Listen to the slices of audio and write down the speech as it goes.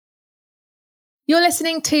You're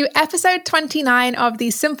listening to episode 29 of the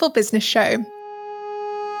Simple Business Show.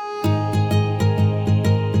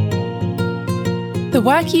 The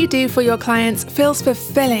work you do for your clients feels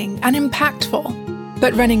fulfilling and impactful,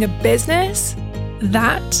 but running a business,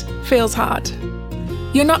 that feels hard.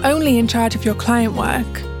 You're not only in charge of your client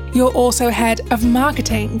work, you're also head of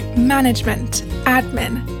marketing, management,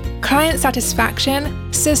 admin, client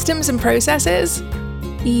satisfaction, systems and processes.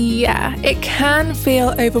 Yeah, it can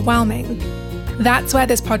feel overwhelming. That's where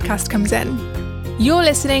this podcast comes in. You're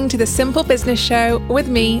listening to the Simple Business Show with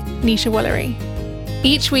me, Nisha Woolery.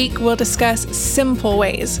 Each week, we'll discuss simple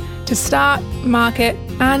ways to start, market,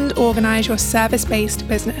 and organize your service-based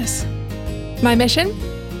business. My mission?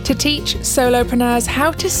 To teach solopreneurs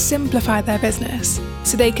how to simplify their business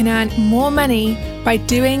so they can earn more money by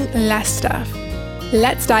doing less stuff.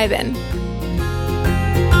 Let's dive in.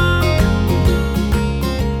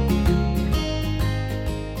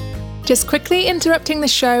 Just quickly interrupting the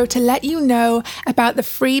show to let you know about the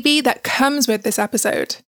freebie that comes with this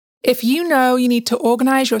episode. If you know you need to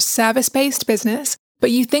organize your service-based business,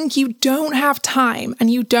 but you think you don't have time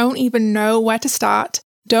and you don't even know where to start,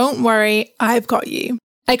 don't worry, I've got you.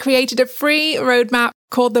 I created a free roadmap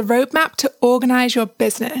called the Roadmap to Organize Your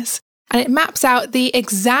Business, and it maps out the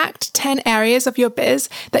exact 10 areas of your biz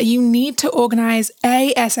that you need to organize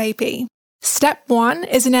ASAP. Step 1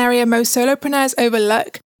 is an area most solopreneurs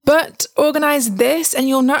overlook, but organize this and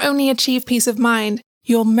you'll not only achieve peace of mind,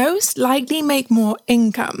 you'll most likely make more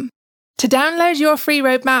income. To download your free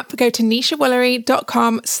roadmap, go to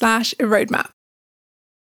nishawoolery.com/roadmap.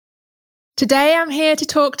 Today, I'm here to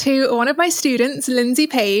talk to one of my students, Lindsay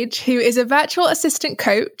Page, who is a virtual assistant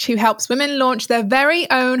coach who helps women launch their very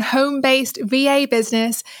own home-based VA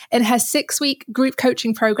business in her 6-week group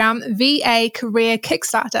coaching program, VA Career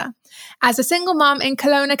Kickstarter. As a single mom in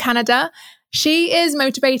Kelowna, Canada, she is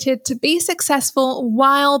motivated to be successful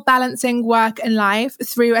while balancing work and life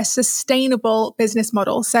through a sustainable business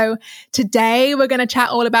model. So today we're going to chat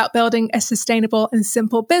all about building a sustainable and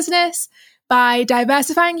simple business by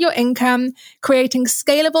diversifying your income, creating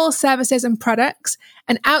scalable services and products,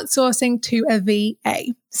 and outsourcing to a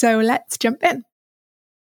VA. So let's jump in.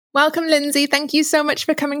 Welcome, Lindsay. Thank you so much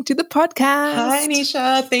for coming to the podcast. Hi,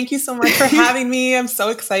 Nisha. Thank you so much for having me. I'm so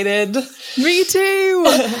excited. Me too.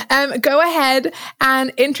 Go ahead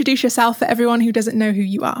and introduce yourself for everyone who doesn't know who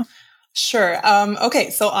you are. Sure. Okay.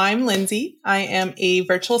 So I'm Lindsay. I am a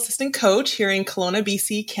virtual assistant coach here in Kelowna,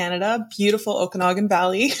 BC, Canada, beautiful Okanagan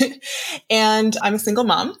Valley. And I'm a single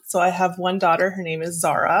mom. So I have one daughter. Her name is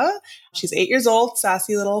Zara. She's 8 years old,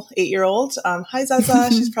 sassy little 8-year-old. Hi, Zaza.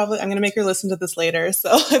 I'm going to make her listen to this later. So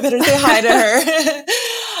I better say hi to her.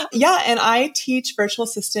 Yeah. And I teach virtual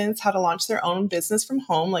assistants how to launch their own business from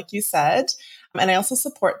home, like you said. And I also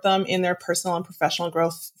support them in their personal and professional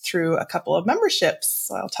growth through a couple of memberships.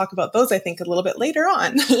 So I'll talk about those, I think, a little bit later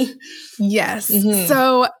on. Yes. Mm-hmm.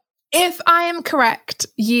 So if I am correct,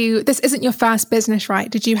 this isn't your first business, right?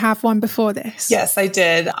 Did you have one before this? Yes, I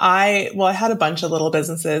did. I had a bunch of little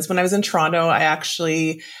businesses. When I was in Toronto, I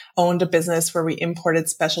actually owned a business where we imported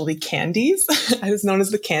specialty candies. I was known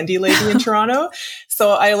as the candy lady in Toronto.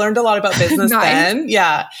 So I learned a lot about business then.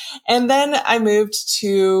 Yeah. And then I moved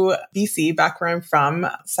to BC, back where I'm from,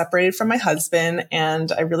 separated from my husband,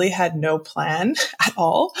 and I really had no plan at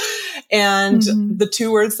all. And the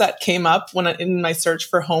two words that came up in my search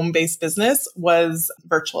for home-based business was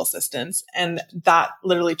virtual assistants. And that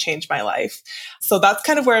literally changed my life. So that's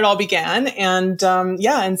kind of where it all began. And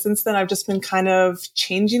and since then I've just been kind of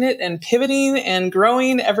changing it and pivoting and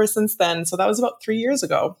growing ever since then. So that was about 3 years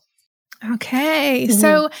ago. Okay. Mm-hmm.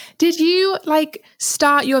 So did you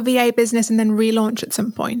start your VA business and then relaunch at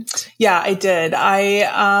some point? Yeah, I did.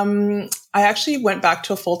 I actually went back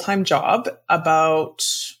to a full-time job about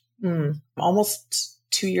almost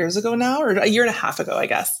 2 years ago now, or a year and a half ago, I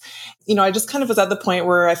guess. I just kind of was at the point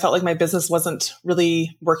where I felt like my business wasn't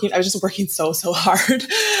really working. I was just working so hard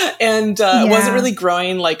and it wasn't really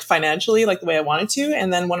growing financially, the way I wanted to.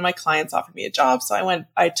 And then one of my clients offered me a job. So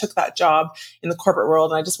I took that job in the corporate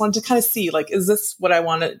world, and I just wanted to kind of see, is this what I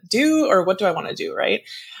want to do, or what do I want to do? Right.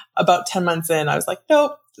 About 10 months in, I was like,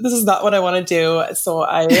 nope, this is not what I want to do. So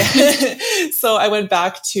I went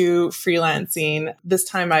back to freelancing. This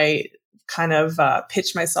time I kind of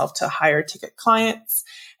pitched myself to higher ticket clients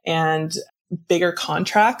and bigger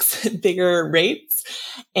contracts, bigger rates,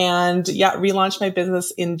 and relaunched my business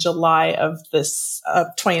in July of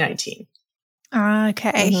 2019.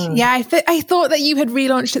 Okay. Mm-hmm. Yeah, I thought that you had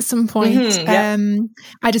relaunched at some point. Mm-hmm,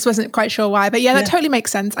 I just wasn't quite sure why. But that totally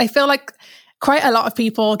makes sense. I feel like quite a lot of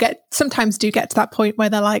people sometimes do get to that point where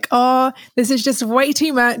they're like, oh, this is just way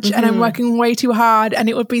too much and I'm working way too hard. And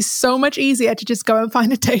it would be so much easier to just go and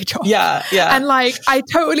find a day job. Yeah. And like, I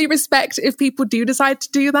totally respect if people do decide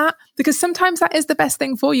to do that, because sometimes that is the best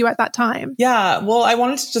thing for you at that time. Yeah. Well, I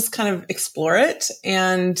wanted to just kind of explore it.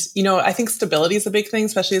 And, I think stability is a big thing,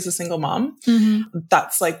 especially as a single mom.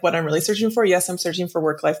 That's like what I'm really searching for. Yes, I'm searching for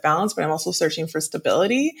work-life balance, but I'm also searching for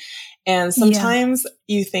stability. And sometimes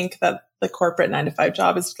you think that the corporate 9-to-5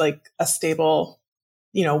 job is like a stable,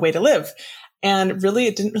 way to live. And really,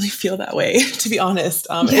 it didn't really feel that way, to be honest.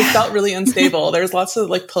 It felt really unstable. There's lots of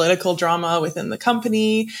like political drama within the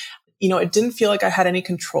company. It didn't feel like I had any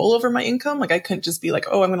control over my income. Like I couldn't just be like,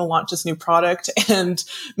 oh, I'm going to launch this new product and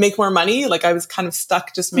make more money. Like I was kind of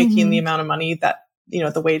stuck just making the amount of money that,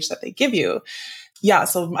 the wage that they give you. Yeah.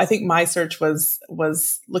 So I think my search was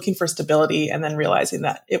looking for stability and then realizing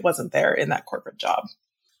that it wasn't there in that corporate job.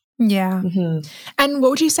 Yeah. And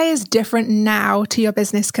what would you say is different now to your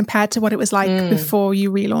business compared to what it was like before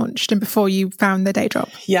you relaunched and before you found the day job?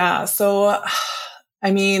 Yeah. So,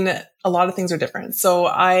 I mean, a lot of things are different. So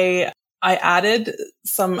I added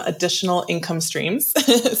some additional income streams.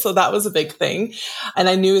 So that was a big thing. And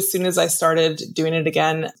I knew as soon as I started doing it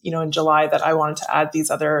again, in July, that I wanted to add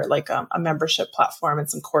these other, like a membership platform and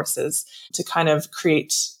some courses to kind of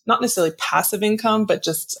create not necessarily passive income, but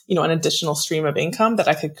just, an additional stream of income that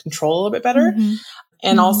I could control a little bit better.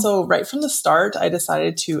 And also right from the start, I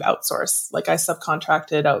decided to outsource. Like I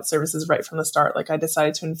subcontracted out services right from the start. Like I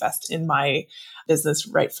decided to invest in my business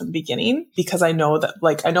right from the beginning, because I know that,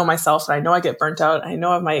 like, I know myself and I know I get burnt out. I know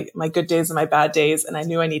I have my good days and my bad days, and I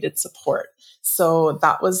knew I needed support. So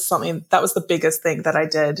that was the biggest thing that I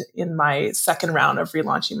did in my second round of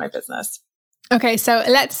relaunching my business. Okay, so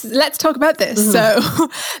let's talk about this. So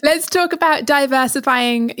let's talk about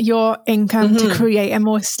diversifying your income to create a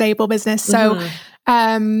more stable business. So,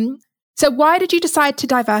 so why did you decide to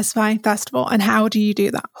diversify, first of all, and how do you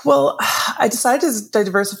do that? Well, I decided to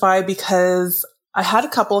diversify because I had a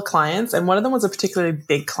couple of clients, and one of them was a particularly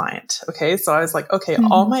big client. Okay. So I was like, okay,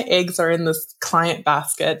 all my eggs are in this client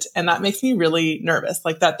basket, and that makes me really nervous.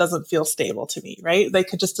 Like that doesn't feel stable to me, right? They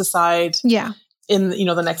could just decide in,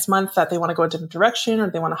 the next month that they want to go a different direction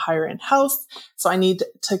or they want to hire in-house. So I need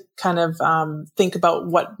to kind of think about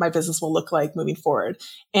what my business will look like moving forward.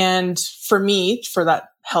 And for me, for that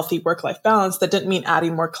healthy work-life balance, that didn't mean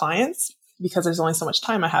adding more clients, because there's only so much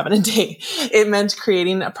time I have in a day. It meant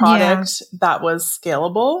creating a product that was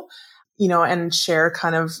scalable, and share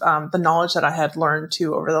kind of the knowledge that I had learned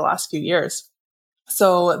too over the last few years.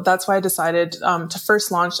 So that's why I decided to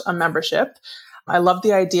first launch a membership. I love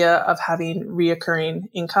the idea of having reoccurring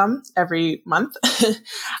income every month because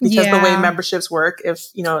the way memberships work, if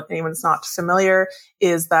anyone's not familiar,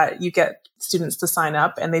 is that you get students to sign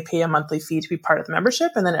up and they pay a monthly fee to be part of the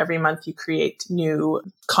membership. And then every month you create new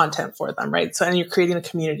content for them, right? So, and you're creating a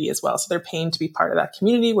community as well. So they're paying to be part of that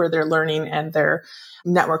community where they're learning and they're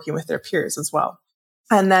networking with their peers as well.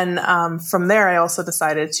 And then from there, I also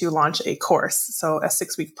decided to launch a course. So a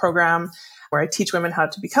 6-week program where I teach women how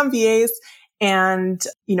to become VAs. And,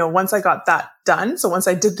 once I got that done, so once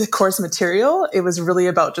I did the course material, it was really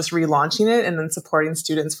about just relaunching it and then supporting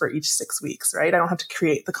students for each 6 weeks, right? I don't have to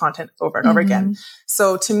create the content over and over again.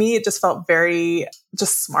 So to me, it just felt very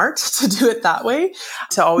just smart to do it that way,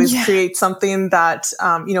 to always create something that,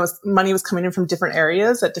 money was coming in from different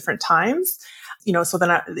areas at different times. So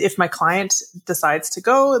then if my client decides to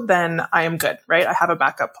go, then I am good, right? I have a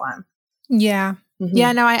backup plan. Yeah.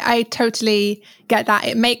 Yeah, no, I totally get that.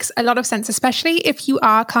 It makes a lot of sense, especially if you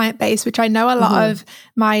are client-based, which I know a lot of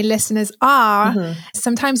my listeners are.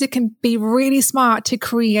 Sometimes it can be really smart to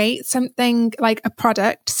create something like a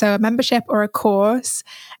product, so a membership or a course.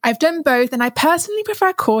 I've done both, and I personally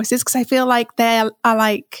prefer courses because I feel like they are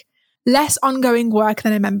like less ongoing work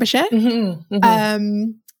than a membership.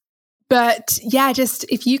 But yeah, just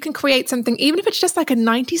if you can create something, even if it's just like a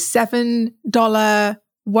 $97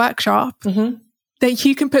 workshop, that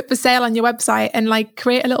you can put for sale on your website and like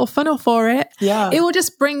create a little funnel for it. It will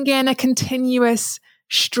just bring in a continuous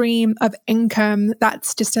stream of income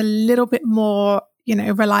that's just a little bit more,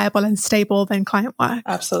 reliable and stable than client work.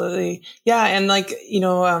 Absolutely. Yeah. And I don't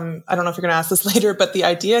know if you're going to ask this later, but the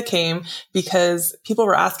idea came because people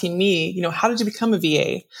were asking me, how did you become a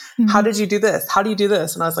VA? How did you do this? How do you do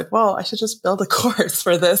this? And I was like, well, I should just build a course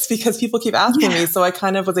for this because people keep asking me. So I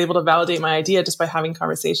kind of was able to validate my idea just by having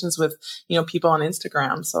conversations with, people on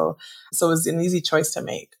Instagram. So it was an easy choice to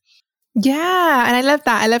make. Yeah. And I love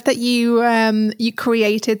that. I love that you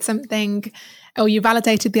created something, or you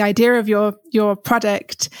validated the idea of your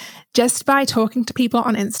product just by talking to people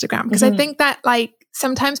on Instagram. Because I think that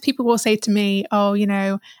sometimes people will say to me, oh,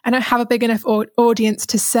 I don't have a big enough audience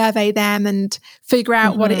to survey them and figure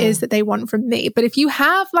out what it is that they want from me. But if you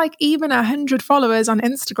have like even 100 followers on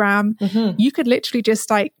Instagram, you could literally just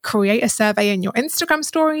like create a survey in your Instagram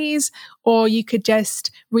stories, or you could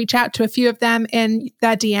just reach out to a few of them in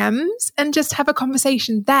their DMs and just have a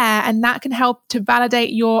conversation there. And that can help to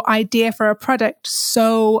validate your idea for a product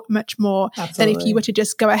so much more than if you were to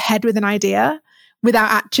just go ahead with an idea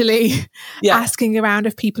without actually asking around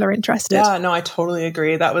if people are interested. Yeah, no, I totally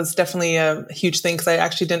agree. That was definitely a huge thing because I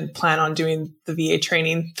actually didn't plan on doing the VA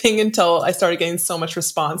training thing until I started getting so much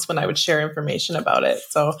response when I would share information about it.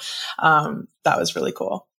 So that was really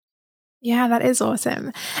cool. Yeah, that is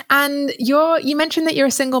awesome. And you mentioned that you're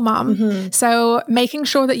a single mom. So making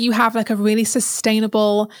sure that you have like a really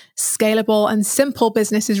sustainable, scalable and simple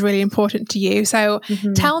business is really important to you. So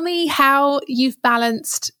tell me how you've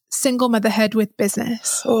balanced single motherhood with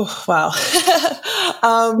business. Oh, wow.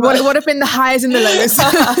 What have been the highs and the lows?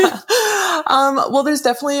 Well, there's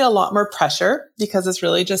definitely a lot more pressure because it's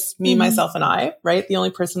really just me, myself, and I, right? The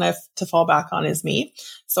only person I have to fall back on is me.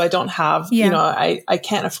 So I don't have, I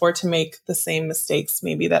can't afford to make the same mistakes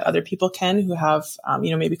maybe that other people can who have,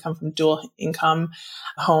 maybe come from dual income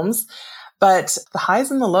homes. But the highs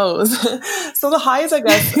and the lows. So the highs, I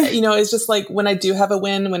guess, is just like when I do have a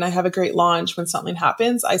win, when I have a great launch, when something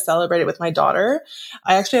happens, I celebrate it with my daughter.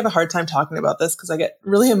 I actually have a hard time talking about this because I get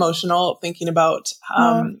really emotional thinking about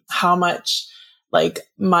how much like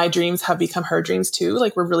my dreams have become her dreams too.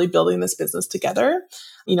 Like we're really building this business together.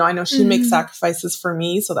 I know she makes sacrifices for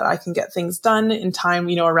me so that I can get things done in time,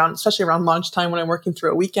 especially around launch time when I'm working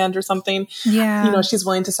through a weekend or something. Yeah. She's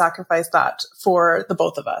willing to sacrifice that for the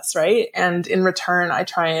both of us. Right. And in return, I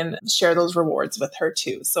try and share those rewards with her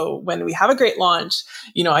too. So when we have a great launch,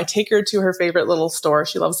 I take her to her favorite little store.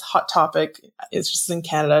 She loves Hot Topic. It's just in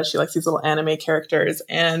Canada. She likes these little anime characters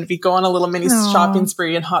and we go on a little mini shopping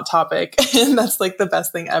spree in Hot Topic. And that's like the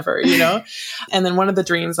best thing ever, And then one of the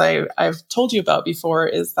dreams I've told you about before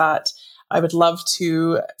is that I would love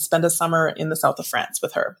to spend a summer in the south of France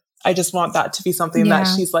with her. I just want that to be something that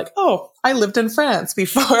she's like, oh, I lived in France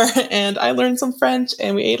before and I learned some French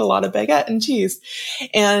and we ate a lot of baguette and cheese.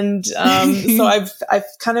 And so I've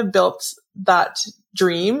kind of built that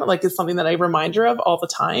dream, like it's something that I remind her of all the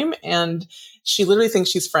time. And she literally thinks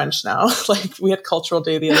she's French now. Like we had cultural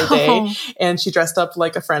day the other day and she dressed up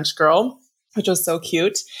like a French girl, which was so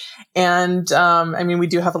cute. And, we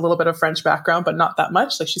do have a little bit of French background, but not that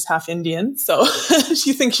much. Like she's half Indian. So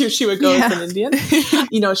she thinks she would go as an Indian.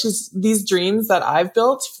 These dreams that I've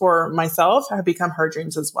built for myself have become her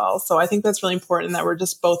dreams as well. So I think that's really important that we're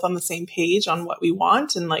just both on the same page on what we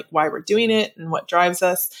want and like why we're doing it and what drives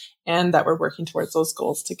us and that we're working towards those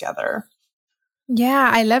goals together. Yeah,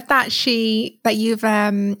 I love that you've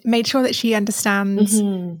made sure that she understands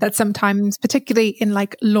that sometimes, particularly in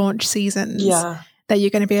like launch seasons, that you're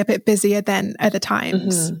going to be a bit busier than other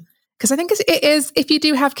times. Because I think it is, if you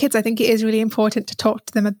do have kids, I think it is really important to talk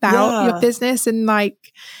to them about your business and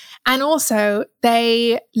also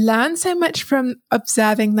they learn so much from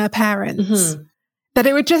observing their parents. That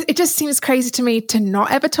it just seems crazy to me to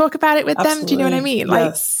not ever talk about it with them. Do you know what I mean?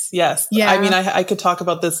 Yes. Yeah. I could talk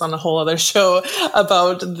about this on a whole other show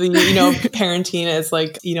about the, parenting as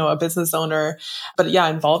like, a business owner, but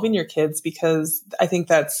involving your kids, because I think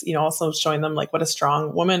that's, also showing them like what a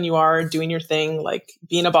strong woman you are doing your thing, like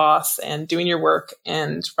being a boss and doing your work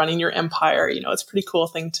and running your empire. It's a pretty cool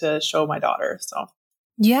thing to show my daughter. So.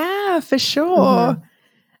 Yeah, for sure.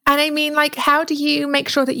 And how do you make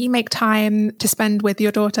sure that you make time to spend with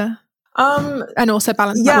your daughter? And also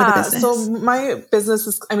balance that with the business? So my business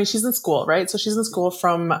is, she's in school, right? So she's in school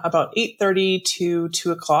from about 8:30 to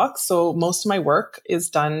 2:00. So most of my work is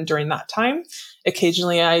done during that time.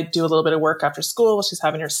 Occasionally I do a little bit of work after school while she's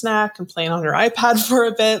having her snack and playing on her iPad for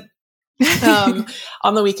a bit.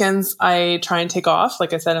 On the weekends, I try and take off,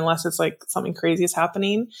 like I said, unless it's like something crazy is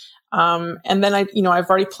happening. And then I've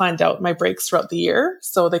already planned out my breaks throughout the year.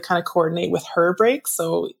 So they kind of coordinate with her breaks.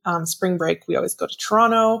 So, spring break, we always go to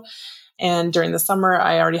Toronto. And during the summer,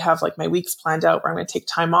 I already have like my weeks planned out where I'm going to take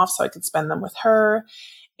time off so I could spend them with her.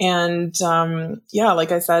 And,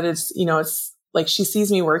 like I said, it's like she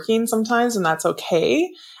sees me working sometimes and that's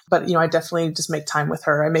okay. But, I definitely just make time with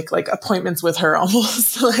her. I make like appointments with her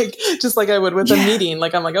almost like, just like I would with a meeting.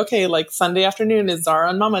 Like, I'm like, okay, like Sunday afternoon is Zara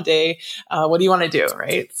and Mama Day. What do you want to do?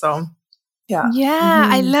 Right. So, yeah. Yeah.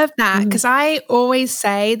 I love that. Cause I always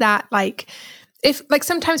say that like, if like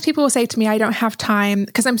sometimes people will say to me, I don't have time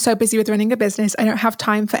because I'm so busy with running a business. I don't have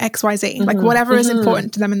time for XYZ, like whatever is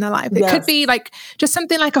important to them in their life. It could be like just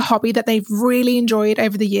something like a hobby that they've really enjoyed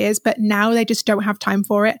over the years, but now they just don't have time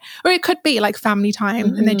for it. Or it could be like family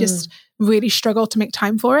time and they just really struggle to make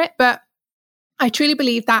time for it. But I truly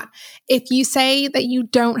believe that if you say that you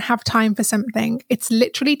don't have time for something, it's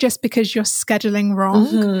literally just because you're scheduling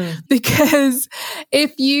wrong. Because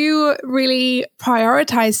if you really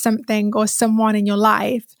prioritize something or someone in your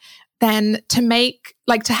life, then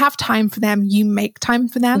to have time for them, you make time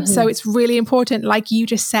for them. So it's really important, like you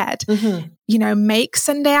just said, you know, make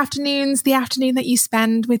Sunday afternoons the afternoon that you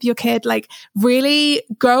spend with your kid, like really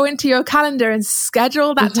go into your calendar and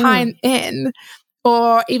schedule that time in.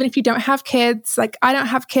 Or even if you don't have kids, like I don't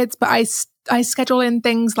have kids, but I schedule in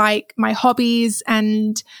things like my hobbies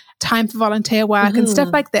and time for volunteer work and stuff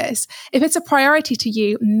like this. If it's a priority to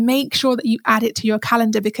you, make sure that you add it to your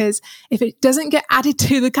calendar, because if it doesn't get added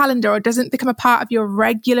to the calendar or doesn't become a part of your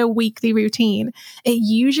regular weekly routine, it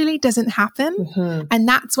usually doesn't happen. And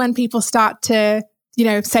that's when people start to, you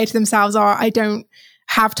know, say to themselves, oh, I don't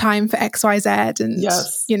have time for XYZ and,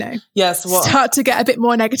 you know, start to get a bit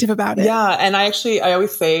more negative about it. Yeah. And I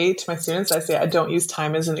always say to my students, I don't use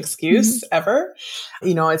time as an excuse ever.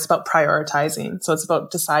 You know, it's about prioritizing. So it's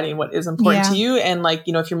about deciding what is important to you. And like,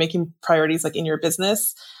 you know, if you're making priorities like in your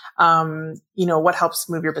business, you know, what helps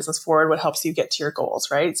move your business forward, what helps you get to your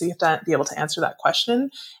goals, right? So you have to be able to answer that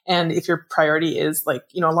question. And if your priority is like,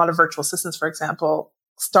 you know, a lot of virtual assistants, for example,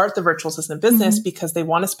 start the virtual assistant business because they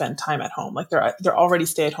want to spend time at home. Like they're already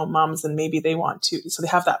stay-at-home moms and maybe they want to, so they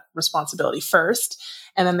have that responsibility first.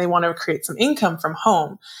 And then they want to create some income from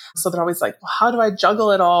home. So they're always like, well, how do I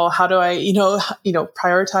juggle it all? How do I, you know,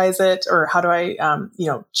 prioritize it? Or how do I, you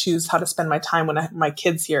know, choose how to spend my time when my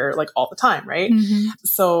kid's here, like all the time. Right.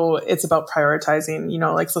 So it's about prioritizing, you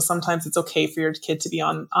know, like, so sometimes it's okay for your kid to be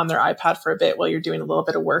on their iPad for a bit while you're doing a little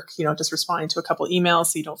bit of work, you know, just responding to a couple of emails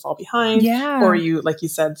so you don't fall behind. Or you, like you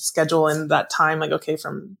said, schedule in that time, like, okay,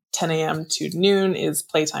 from 10 a.m. to noon is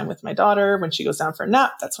playtime with my daughter. When she goes down for a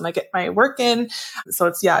nap, that's when I get my work in. So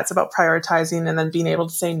it's about prioritizing and then being able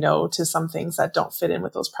to say no to some things that don't fit in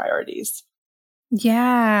with those priorities.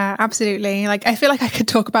 Yeah, absolutely. Like, I feel like I could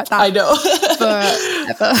talk about that. I know.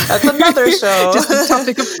 Forever. That's another show. Just the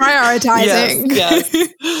topic of prioritizing.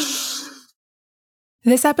 Yes.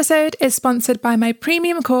 This episode is sponsored by my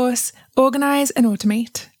premium course, Organize and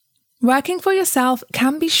Automate. Working for yourself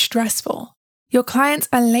can be stressful. Your clients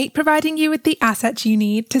are late providing you with the assets you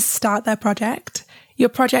need to start their project. Your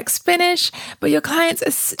projects finish, but your clients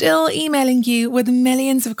are still emailing you with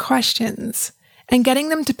millions of questions. And getting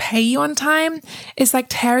them to pay you on time is like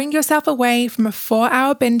tearing yourself away from a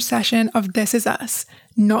 4-hour binge session of This Is Us.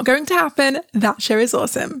 Not going to happen. That show is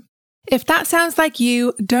awesome. If that sounds like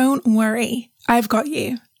you, don't worry. I've got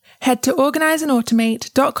you. Head to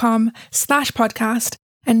organizeandautomate.com/podcast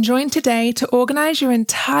and join today to organize your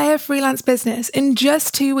entire freelance business in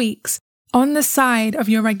just 2 weeks on the side of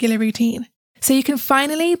your regular routine, so you can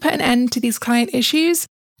finally put an end to these client issues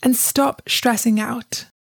and stop stressing out.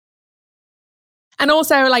 And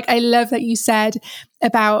also, like, I love that you said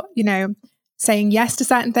about, you know, saying yes to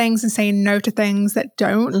certain things and saying no to things that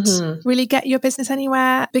don't really get your business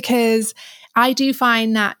anywhere. Because I do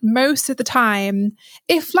find that most of the time,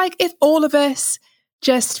 if all of us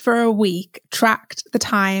just for a week tracked the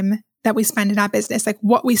time that we spend in our business, like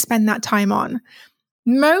what we spend that time on,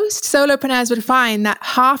 most solopreneurs would find that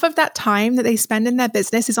half of that time that they spend in their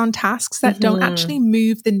business is on tasks that don't actually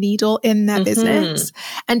move the needle in their business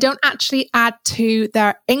and don't actually add to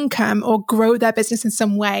their income or grow their business in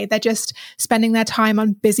some way. They're just spending their time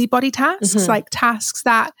on busybody tasks, like tasks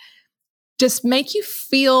that just make you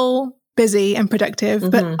feel busy and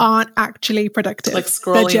productive, but aren't actually productive. Like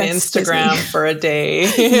scrolling Instagram for a day.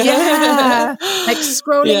 Like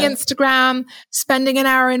scrolling Instagram, spending an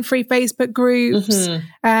hour in free Facebook groups,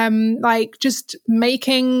 like just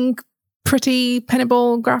making pretty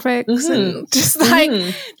pinnable graphics and just like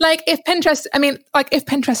if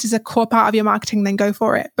Pinterest is a core part of your marketing, then go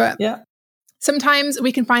for it. But sometimes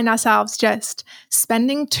we can find ourselves just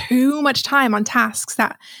spending too much time on tasks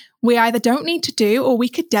that we either don't need to do, or we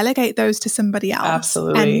could delegate those to somebody else.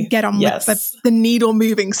 Absolutely. And get on with the needle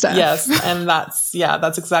moving stuff. Yes. And that's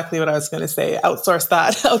exactly what I was going to say. Outsource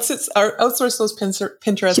that. Outsource those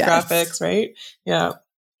Pinterest graphics, right? Yeah.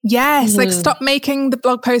 Yes, like stop making the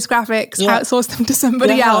blog post graphics, outsource them to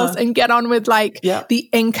somebody else and get on with like the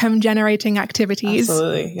income generating activities.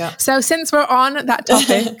 Absolutely. Yeah. So since we're on that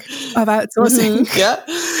topic of outsourcing,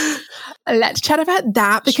 let's chat about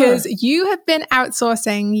that because you have been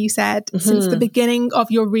outsourcing, you said, since the beginning of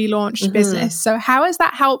your relaunched business. So how has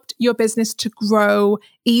that helped your business to grow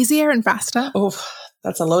easier and faster? Oh,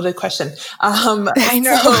 that's a loaded question. I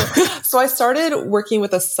know. So I started working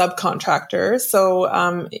with a subcontractor. So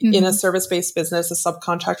in a service-based business, a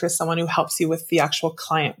subcontractor is someone who helps you with the actual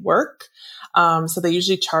client work. So they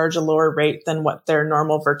usually charge a lower rate than what their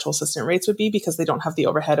normal virtual assistant rates would be because they don't have the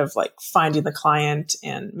overhead of like finding the client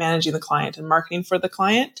and managing the client and marketing for the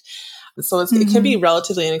client. So it can be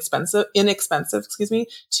relatively inexpensive, to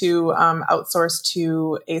outsource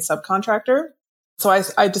to a subcontractor. So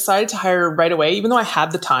I decided to hire right away, even though I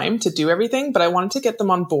had the time to do everything, but I wanted to get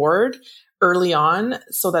them on board early on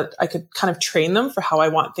so that I could kind of train them for how I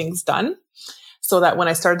want things done. So that when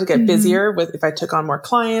I started to get busier with, if I took on more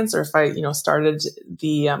clients or if I, started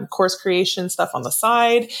the course creation stuff on the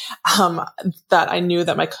side, that I knew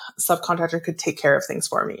that my subcontractor could take care of things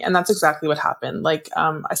for me. And that's exactly what happened. Like,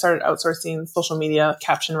 I started outsourcing social media,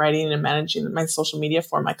 caption writing and managing my social media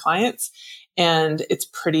for my clients. And it's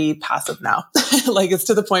pretty passive now. Like it's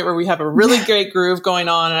to the point where we have a really great groove going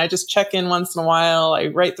on and I just check in once in a while. I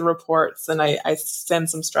write the reports and I send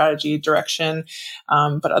some strategy direction.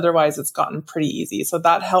 But otherwise it's gotten pretty easy. So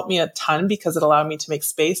that helped me a ton because it allowed me to make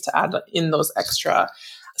space to add in those extra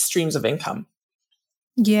streams of income.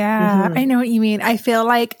 Yeah, I know what you mean. I feel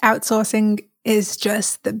like outsourcing is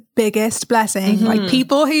just the biggest blessing. Like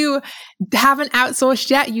people who haven't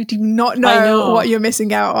outsourced yet, you do not know what you're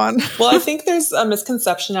missing out on. Well, I think there's a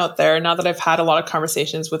misconception out there now that I've had a lot of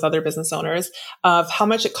conversations with other business owners of how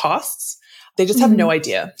much it costs. They just have no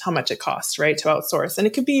idea how much it costs, right, to outsource. And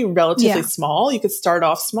it could be relatively small. You could start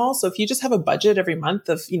off small. So if you just have a budget every month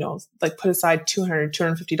of, like put aside $200,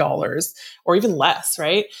 $250 or even less,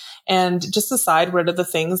 right? And just decide what are the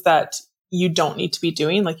things that you don't need to be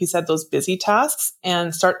doing, like you said, those busy tasks,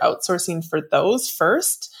 and start outsourcing for those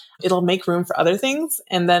first. It'll make room for other things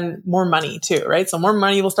and then more money too, right? So more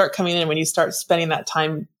money will start coming in when you start spending that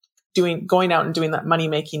time going out and doing that money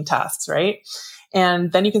making tasks, right?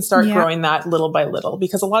 And then you can start growing that little by little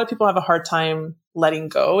because a lot of people have a hard time letting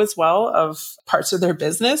go as well of parts of their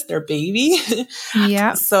business, their baby.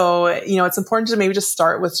 So, it's important to maybe just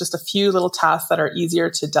start with just a few little tasks that are easier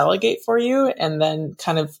to delegate for you and then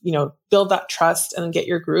kind of, build that trust and get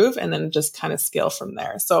your groove and then just kind of scale from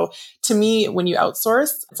there. So to me, when you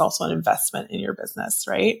outsource, it's also an investment in your business,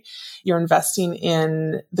 right? You're investing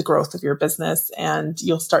in the growth of your business and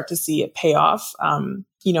you'll start to see it pay off.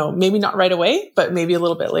 Maybe not right away, but maybe a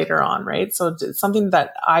little bit later on, right? So it's something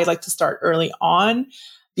that I like to start early on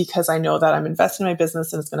because I know that I'm investing in my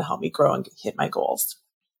business and it's going to help me grow and hit my goals.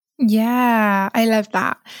 Yeah, I love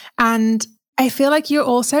that. And I feel like you're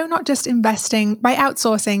also not just investing by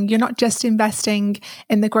outsourcing, you're not just investing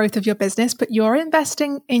in the growth of your business, but you're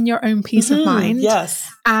investing in your own peace of mind. Yes.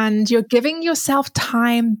 And you're giving yourself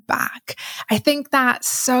time back. I think that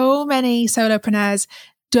so many solopreneurs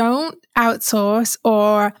don't outsource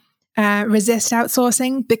or resist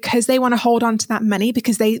outsourcing because they want to hold on to that money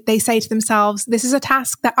because they say to themselves, this is a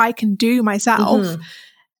task that I can do myself.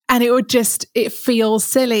 And it feels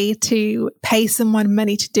silly to pay someone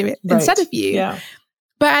money to do it instead of you. Yeah.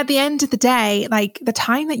 But at the end of the day, like the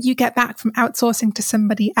time that you get back from outsourcing to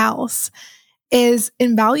somebody else is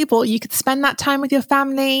invaluable. You could spend that time with your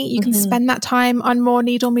family. You can spend that time on more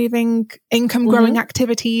needle moving, income growing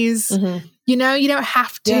activities. You don't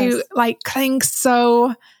have to cling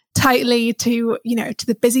so tightly to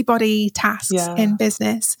the busybody tasks in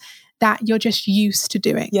business that you're just used to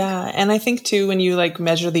doing. Yeah. And I think too, when you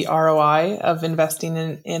measure the ROI of investing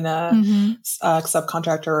in a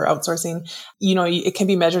subcontractor or outsourcing, it can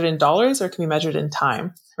be measured in dollars or it can be measured in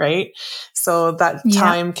time. Right. So that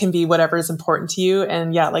time can be whatever is important to you.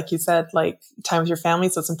 And like you said, time with your family.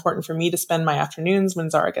 So it's important for me to spend my afternoons when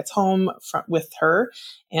Zara gets home with her.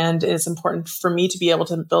 And it's important for me to be able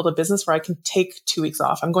to build a business where I can take 2 weeks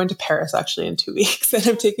off. I'm going to Paris actually in 2 weeks and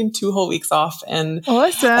I'm taking 2 whole weeks off. And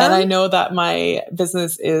awesome. And I know that my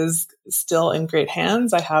business is still in great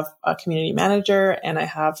hands. I have a community manager and I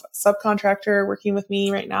have a subcontractor working with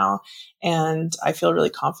me right now. And I feel really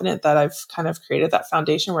confident that I've kind of created that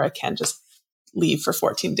foundation where I can just leave for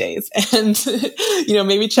 14 days and,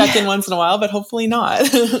 maybe check in once in a while, but hopefully not.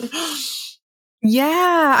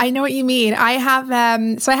 Yeah, I know what you mean. I have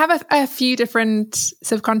so I have a few different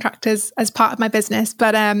subcontractors as part of my business,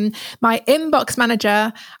 but my inbox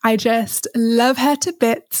manager, I just love her to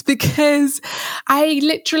bits because I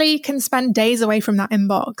literally can spend days away from that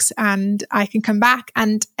inbox and I can come back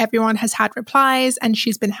and everyone has had replies and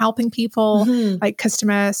she's been helping people like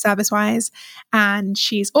customer service wise, and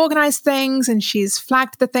she's organized things and she's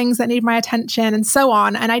flagged the things that need my attention and so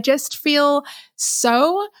on. And I just feel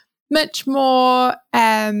so much more,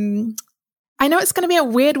 I know it's going to be a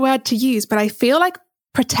weird word to use, but I feel like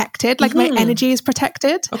protected, like my energy is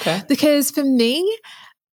protected. Okay. Because for me,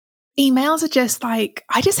 emails are just like,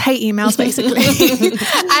 I just hate emails basically.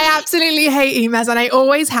 I absolutely hate emails and I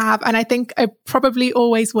always have. And I think I probably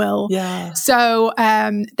always will. Yeah. So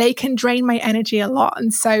they can drain my energy a lot.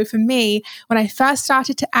 And so for me, when I first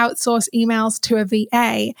started to outsource emails to a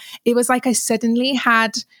VA, it was like I suddenly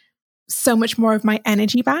had so much more of my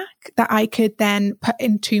energy back that I could then put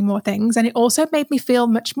into more things. And it also made me feel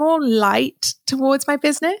much more light towards my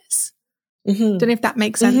business. Don't know if that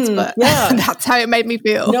makes sense, but that's how it made me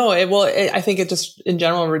feel. No, I think it just in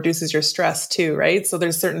general reduces your stress too, right? So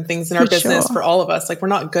there's certain things in our business for all of us, like we're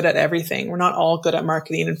not good at everything. We're not all good at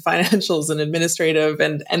marketing and financials and administrative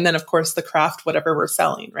and then of course the craft, whatever we're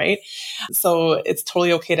selling, right? So it's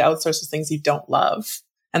totally okay to outsource the things you don't love.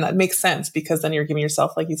 And that makes sense because then you're giving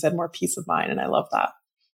yourself, like you said, more peace of mind. And I love that.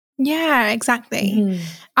 Yeah, exactly.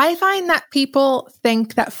 I find that people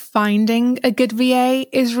think that finding a good VA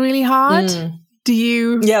is really hard. Do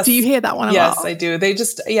you hear that one a lot? Yes, I do. They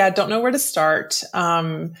just, don't know where to start.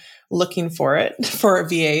 Looking for it for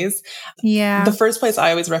VAs. Yeah. The first place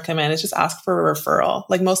I always recommend is just ask for a referral.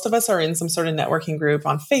 Like most of us are in some sort of networking group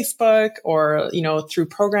on Facebook or, through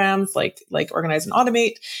programs like Organize and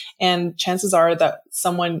Automate. And chances are that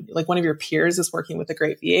someone like one of your peers is working with a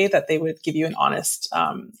great VA that they would give you an honest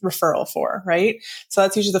referral for, right? So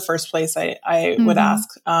that's usually the first place I would ask.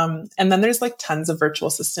 And then there's like tons of virtual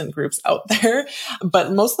assistant groups out there,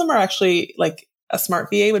 but most of them are actually like a smart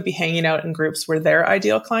VA would be hanging out in groups where their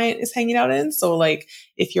ideal client is hanging out in. So like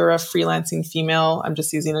if you're a freelancing female, I'm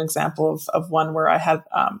just using an example of one where I had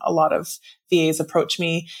a lot of VAs approach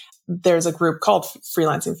me. There's a group called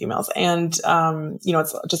Freelancing Females. And,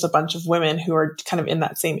 it's just a bunch of women who are kind of in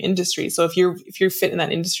that same industry. So if you're fit in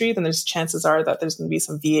that industry, then there's chances are that there's going to be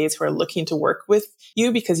some VAs who are looking to work with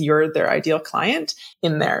you because you're their ideal client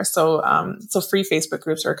in there. So free Facebook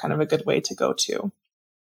groups are kind of a good way to go to.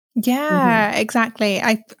 Yeah, exactly.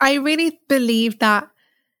 I really believe that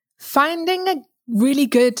finding a really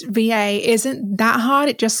good VA isn't that hard.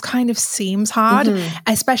 It just kind of seems hard,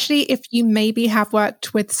 especially if you maybe have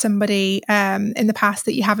worked with somebody in the past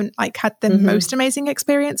that you haven't like had the most amazing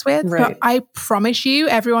experience with. Right. But I promise you,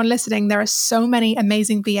 everyone listening, there are so many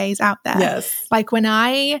amazing VAs out there. Yes. Like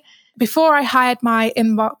before I hired my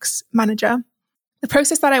inbox manager, the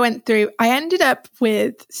process that I went through, I ended up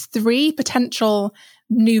with 3 potential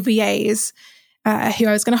new VAs who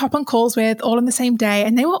I was going to hop on calls with all on the same day.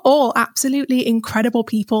 And they were all absolutely incredible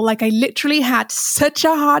people. Like I literally had such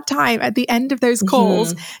a hard time at the end of those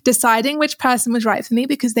calls deciding which person was right for me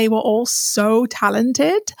because they were all so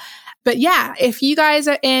talented. But yeah, if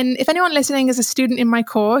anyone listening is a student in my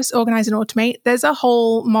course, Organize and Automate, there's a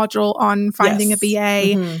whole module on finding a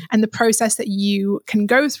VA and the process that you can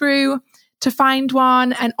go through to find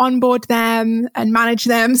one and onboard them and manage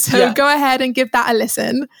them. So go ahead and give that a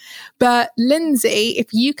listen. But Lindsay,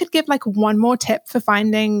 if you could give like one more tip for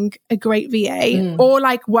finding a great VA or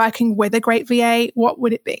like working with a great VA, what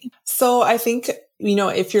would it be? So I think,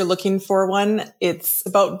 if you're looking for one, it's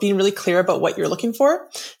about being really clear about what you're looking for.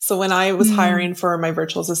 So when I was hiring for my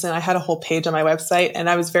virtual assistant, I had a whole page on my website and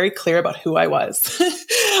I was very clear about who I was.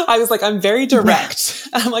 I was like, I'm very direct.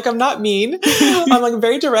 I'm like, I'm not mean. I'm like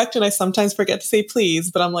very direct. And I sometimes forget to say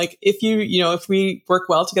please, but I'm like, if if we work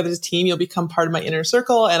well together as a team, you'll become part of my inner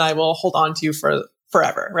circle and I will hold on to you for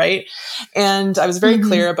forever. Right. And I was very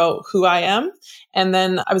clear about who I am. And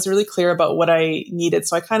then I was really clear about what I needed.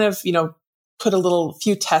 So I kind of, put a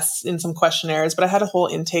few tests in some questionnaires, but I had a whole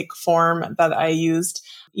intake form that I used,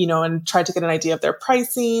 and tried to get an idea of their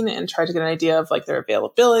pricing and tried to get an idea of like their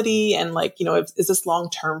availability and like, is this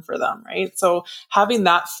long-term for them? Right. So having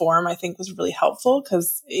that form, I think was really helpful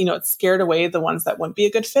because, it scared away the ones that wouldn't be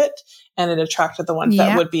a good fit and it attracted the ones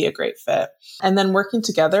that would be a great fit. And then working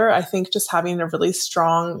together, I think just having a really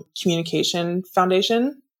strong communication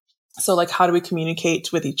foundation. So like, how do we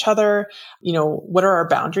communicate with each other? What are our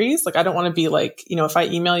boundaries? Like, I don't want to be like, if I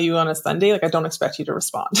email you on a Sunday, like I don't expect you to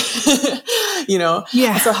respond,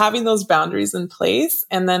 So having those boundaries in place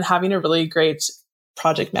and then having a really great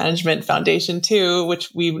project management foundation too,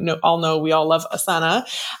 which all know we all love Asana.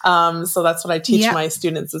 So that's what I teach my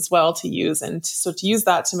students as well to use. And so to use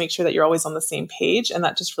that to make sure that you're always on the same page. And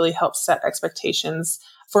that just really helps set expectations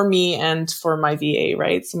for me and for my VA,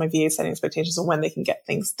 right? So my VA is setting expectations of when they can get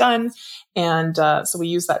things done. And so we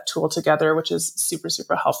use that tool together, which is super,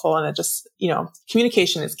 super helpful. And it just,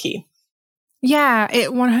 communication is key. Yeah,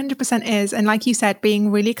 it 100% is. And like you said,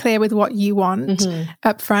 being really clear with what you want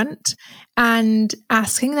up front and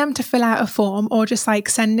asking them to fill out a form or just like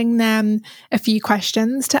sending them a few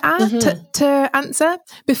questions to answer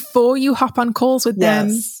before you hop on calls with them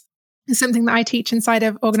is something that I teach inside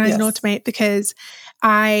of Organize and Automate, because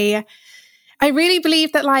I really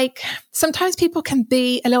believe that like sometimes people can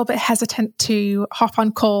be a little bit hesitant to hop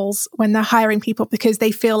on calls when they're hiring people because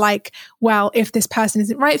they feel like, well, if this person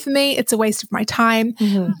isn't right for me, it's a waste of my time.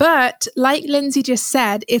 But like Lindsay just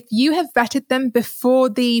said, if you have vetted them before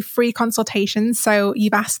the free consultation, so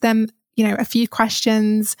you've asked them, a few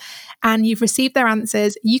questions and you've received their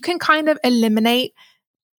answers, you can kind of eliminate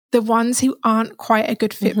the ones who aren't quite a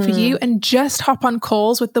good fit for you and just hop on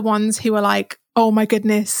calls with the ones who are like, oh my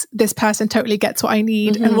goodness, this person totally gets what I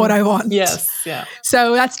need and what I want. Yes. Yeah.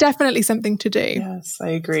 So that's definitely something to do. Yes, I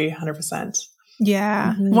agree 100%.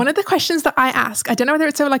 Yeah. One of the questions that I ask, I don't know whether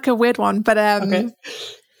it's like a weird one, but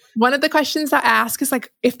one of the questions that I ask is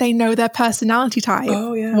like, if they know their personality type,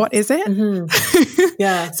 what is it?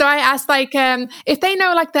 Yeah. So I ask like, if they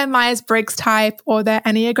know like their Myers-Briggs type or their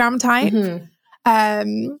Enneagram type,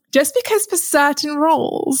 just because for certain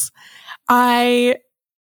roles,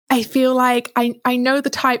 I feel like I know the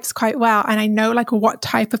types quite well and I know like what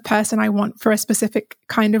type of person I want for a specific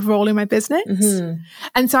kind of role in my business.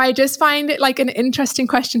 And so I just find it like an interesting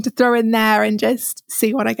question to throw in there and just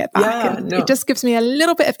see what I get back. It just gives me a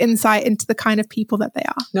little bit of insight into the kind of people that they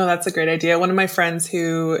are. No, that's a great idea. One of my friends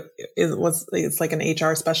who is like an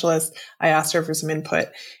HR specialist, I asked her for some input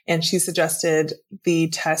and she suggested the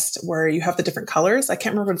test where you have the different colors. I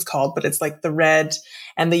can't remember what it's called, but it's like the red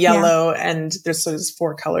and the yellow and there's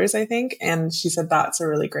 4 colors, I think. And she said that's a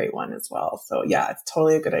really great one as well. So yeah, it's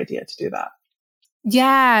totally a good idea to do that.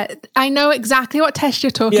 Yeah, I know exactly what test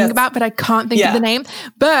you're talking about, but I can't think of the name.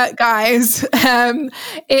 But guys,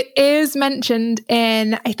 it is mentioned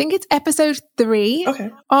in, I think it's episode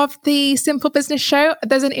 3 of the Simple Business Show.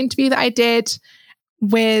 There's an interview that I did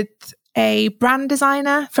with a brand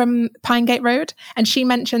designer from Pine Gate Road, and she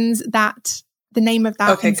mentions that the name of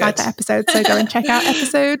that inside the episode. So go and check out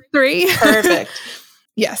episode 3. Perfect.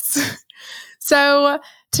 Yes. So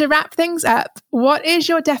to wrap things up, what is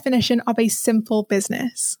your definition of a simple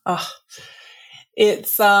business?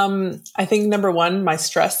 It's, I think number 1, my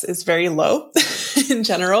stress is very low in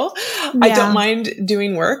general. I don't mind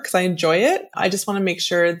doing work because I enjoy it. I just want to make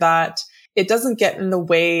sure that it doesn't get in the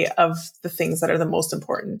way of the things that are the most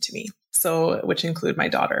important to me. So, which include my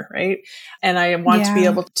daughter, right? And I want to be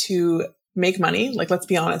able to make money. Like, let's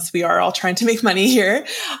be honest, we are all trying to make money here.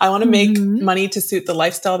 I want to make money to suit the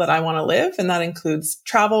lifestyle that I want to live. And that includes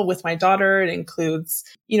travel with my daughter. It includes,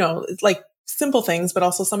 like simple things, but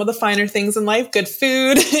also some of the finer things in life, good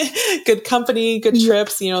food, good company, good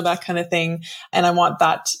trips, that kind of thing. And I want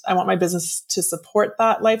my business to support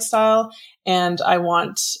that lifestyle. And I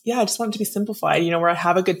just want it to be simplified, where I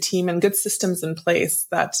have a good team and good systems in place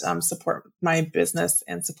that support my business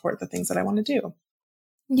and support the things that I want to do.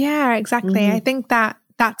 Yeah, exactly. I think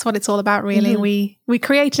that's what it's all about, really. We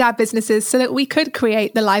created our businesses so that we could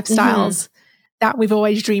create the lifestyles that we've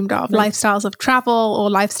always dreamed of, lifestyles of travel or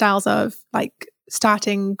lifestyles of like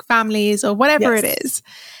starting families or whatever it is.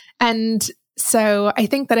 And so I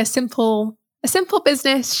think that a simple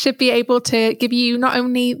business should be able to give you not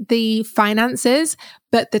only the finances,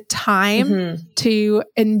 but the time to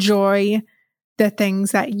enjoy the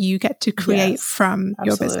things that you get to create from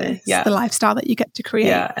your business, the lifestyle that you get to create.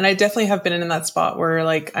 Yeah. And I definitely have been in that spot where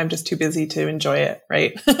like, I'm just too busy to enjoy it.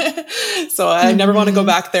 Right. So I never want to go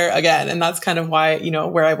back there again. And that's kind of why,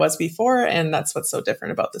 where I was before. And that's what's so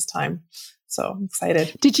different about this time. So I'm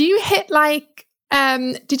excited. Did you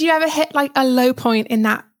ever hit like a low point in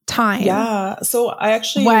that time? Yeah. So I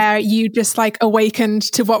actually, where you just like awakened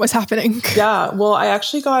to what was happening. Yeah. Well, I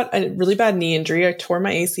actually got a really bad knee injury. I tore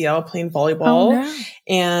my ACL playing volleyball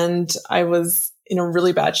and I was in a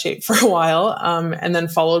really bad shape for a while. And then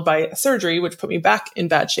followed by a surgery, which put me back in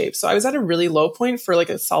bad shape. So I was at a really low point for like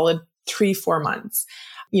a solid 3-4 months.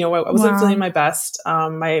 I wasn't feeling my best.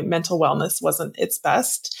 My mental wellness wasn't its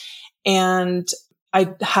best. And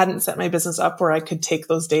I hadn't set my business up where I could take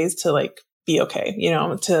those days to like be okay,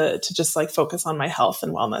 to just like focus on my health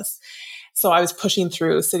and wellness. So I was pushing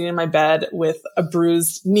through, sitting in my bed with a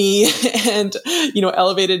bruised knee and,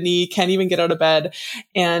 elevated knee, can't even get out of bed,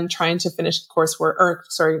 and trying to finish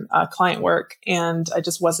client work. And I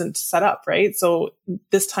just wasn't set up, right? So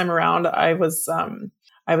this time around, I was,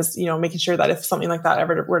 making sure that if something like that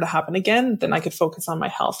ever were to happen again, then I could focus on my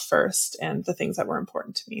health first and the things that were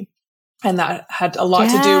important to me. And that had a lot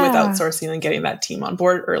to do with outsourcing and getting that team on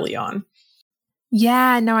board early on.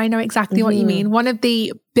 Yeah, no, I know exactly what you mean. One of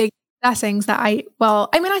the big blessings that I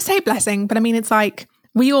say blessing, but I mean, it's like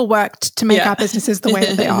we all worked to make our businesses the way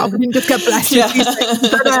that they are. We didn't just get blessed with these things.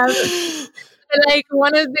 But, like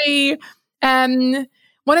one of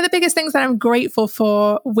the biggest things that I'm grateful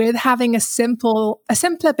for with having a simpler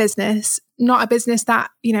business, not a business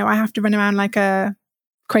that, I have to run around like a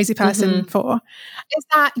crazy person for, is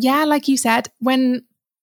that, like you said, when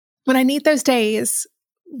I need those days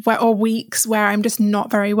or weeks where I'm just not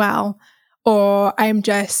very well, or I'm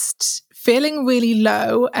just feeling really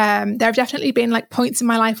low. There have definitely been like points in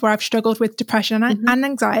my life where I've struggled with depression and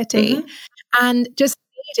anxiety, and just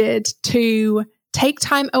needed to take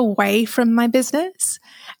time away from my business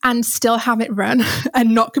and still have it run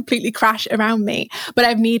and not completely crash around me. But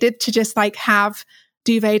I've needed to just like have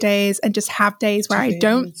duvet days and just have days where I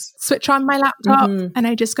don't switch on my laptop and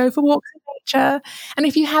I just go for walks in nature. And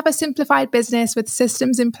if you have a simplified business with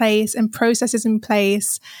systems in place and processes in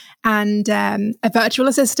place and a virtual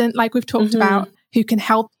assistant, like we've talked about, who can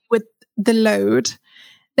help with the load,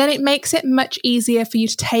 then it makes it much easier for you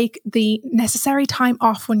to take the necessary time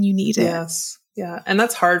off when you need it. Yes. Yeah. And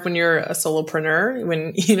that's hard when you're a solopreneur,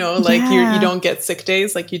 when, you don't get sick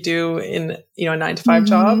days like you do in, a 9-to-5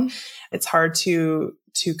 job. It's hard to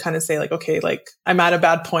kind of say like, okay, like I'm at a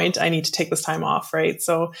bad point. I need to take this time off. Right.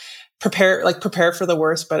 So prepare for the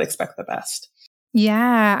worst, but expect the best.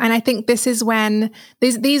 Yeah. And I think this is when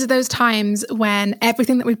these are those times when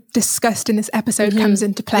everything that we've discussed in this episode comes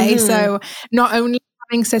into play. So not only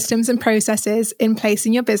having systems and processes in place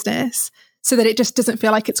in your business so that it just doesn't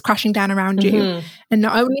feel like it's crashing down around you, and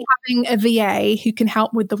not only having a VA who can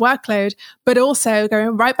help with the workload, but also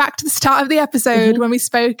going right back to the start of the episode when we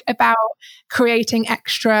spoke about creating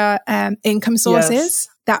extra income sources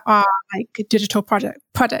that are like digital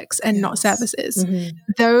products and not services.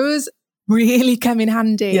 Those really come in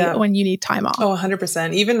handy when you need time off. Oh,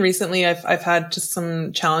 100%. Even recently, I've had just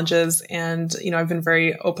some challenges, and, I've been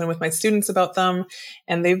very open with my students about them,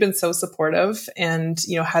 and they've been so supportive. And,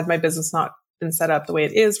 had my business not been set up the way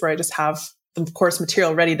it is, where I just have the course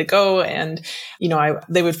material ready to go, and,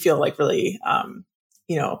 they would feel like really,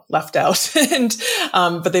 left out. And,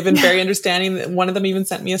 but they've been very understanding. One of them even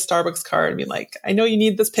sent me a Starbucks card and be like, I know you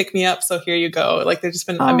need this pick me up, so here you go. Like, they've just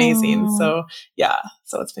been amazing. So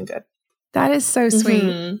so it's been good. That is so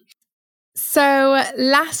sweet. So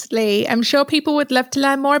lastly, I'm sure people would love to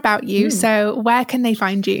learn more about you. So where can they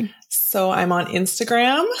find you? So I'm on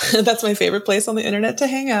Instagram. That's my favorite place on the internet to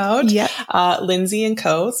hang out. Lindsay and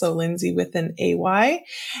Co. So Lindsay with an AY.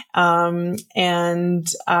 And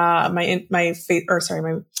my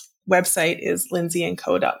website is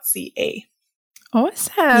lindsayandco.ca.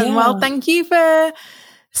 Awesome. Yeah. Well, thank you for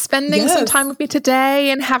spending some time with me today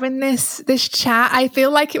and having this chat. I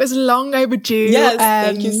feel like it was long overdue. Yes,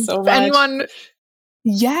 thank you so much.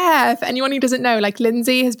 For anyone who doesn't know, like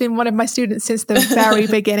Lindsay has been one of my students since the very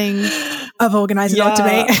beginning of Organize and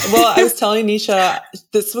Automate. Well, I was telling Nisha,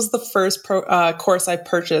 this was the first course I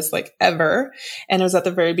purchased like ever. And it was at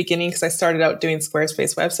the very beginning because I started out doing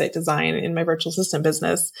Squarespace website design in my virtual assistant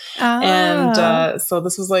business. And so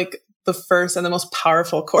this was like the first and the most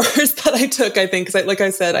powerful course that I took, I think, because like I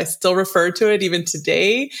said, I still refer to it even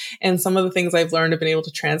today. And some of the things I've learned have been able to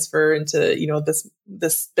transfer into,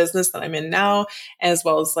 this business that I'm in now, as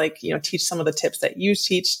well as like, teach some of the tips that you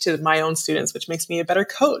teach to my own students, which makes me a better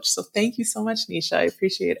coach. So thank you so much, Nisha. I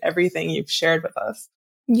appreciate everything you've shared with us.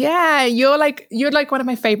 Yeah, you're like one of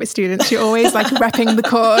my favorite students. You're always like repping the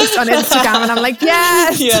course on Instagram, and I'm like,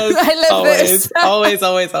 yes I love this. always.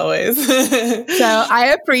 So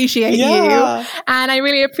I appreciate you, and I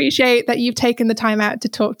really appreciate that you've taken the time out to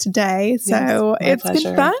talk today. So it's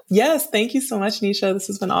been fun. Yes, thank you so much, Nisha. This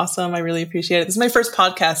has been awesome. I really appreciate it. This is my first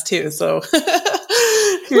podcast too, so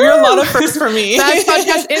you're a lot of firsts for me. First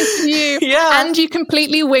podcast interview, and you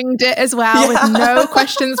completely winged it as well with no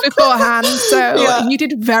questions beforehand. So you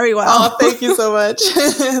did very well. Oh, thank you so much.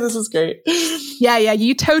 This is great. Yeah.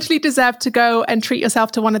 You totally deserve to go and treat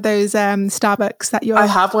yourself to one of those Starbucks that I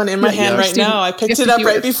have one in my hand right now. I picked it up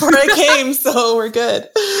right before I came, so we're good.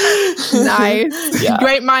 Nice.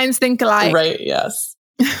 Great minds think alike. Right, yes.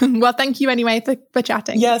 Well, thank you anyway for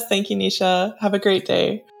chatting. Yes, thank you, Nisha. Have a great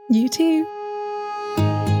day. You too.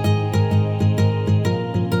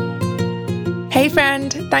 Hey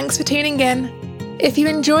friend, thanks for tuning in. If you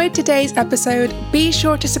enjoyed today's episode, be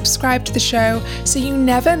sure to subscribe to the show so you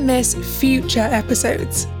never miss future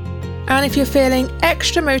episodes. And if you're feeling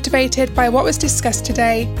extra motivated by what was discussed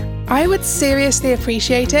today, I would seriously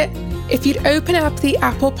appreciate it if you'd open up the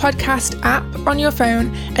Apple Podcast app on your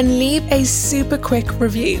phone and leave a super quick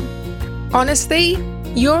review. Honestly,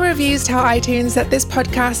 your reviews tell iTunes that this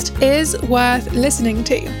podcast is worth listening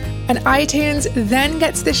to, and iTunes then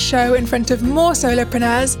gets this show in front of more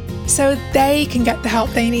solopreneurs so they can get the help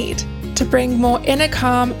they need to bring more inner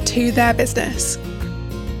calm to their business.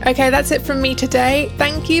 Okay, that's it from me today.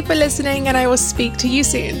 Thank you for listening, and I will speak to you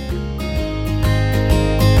soon.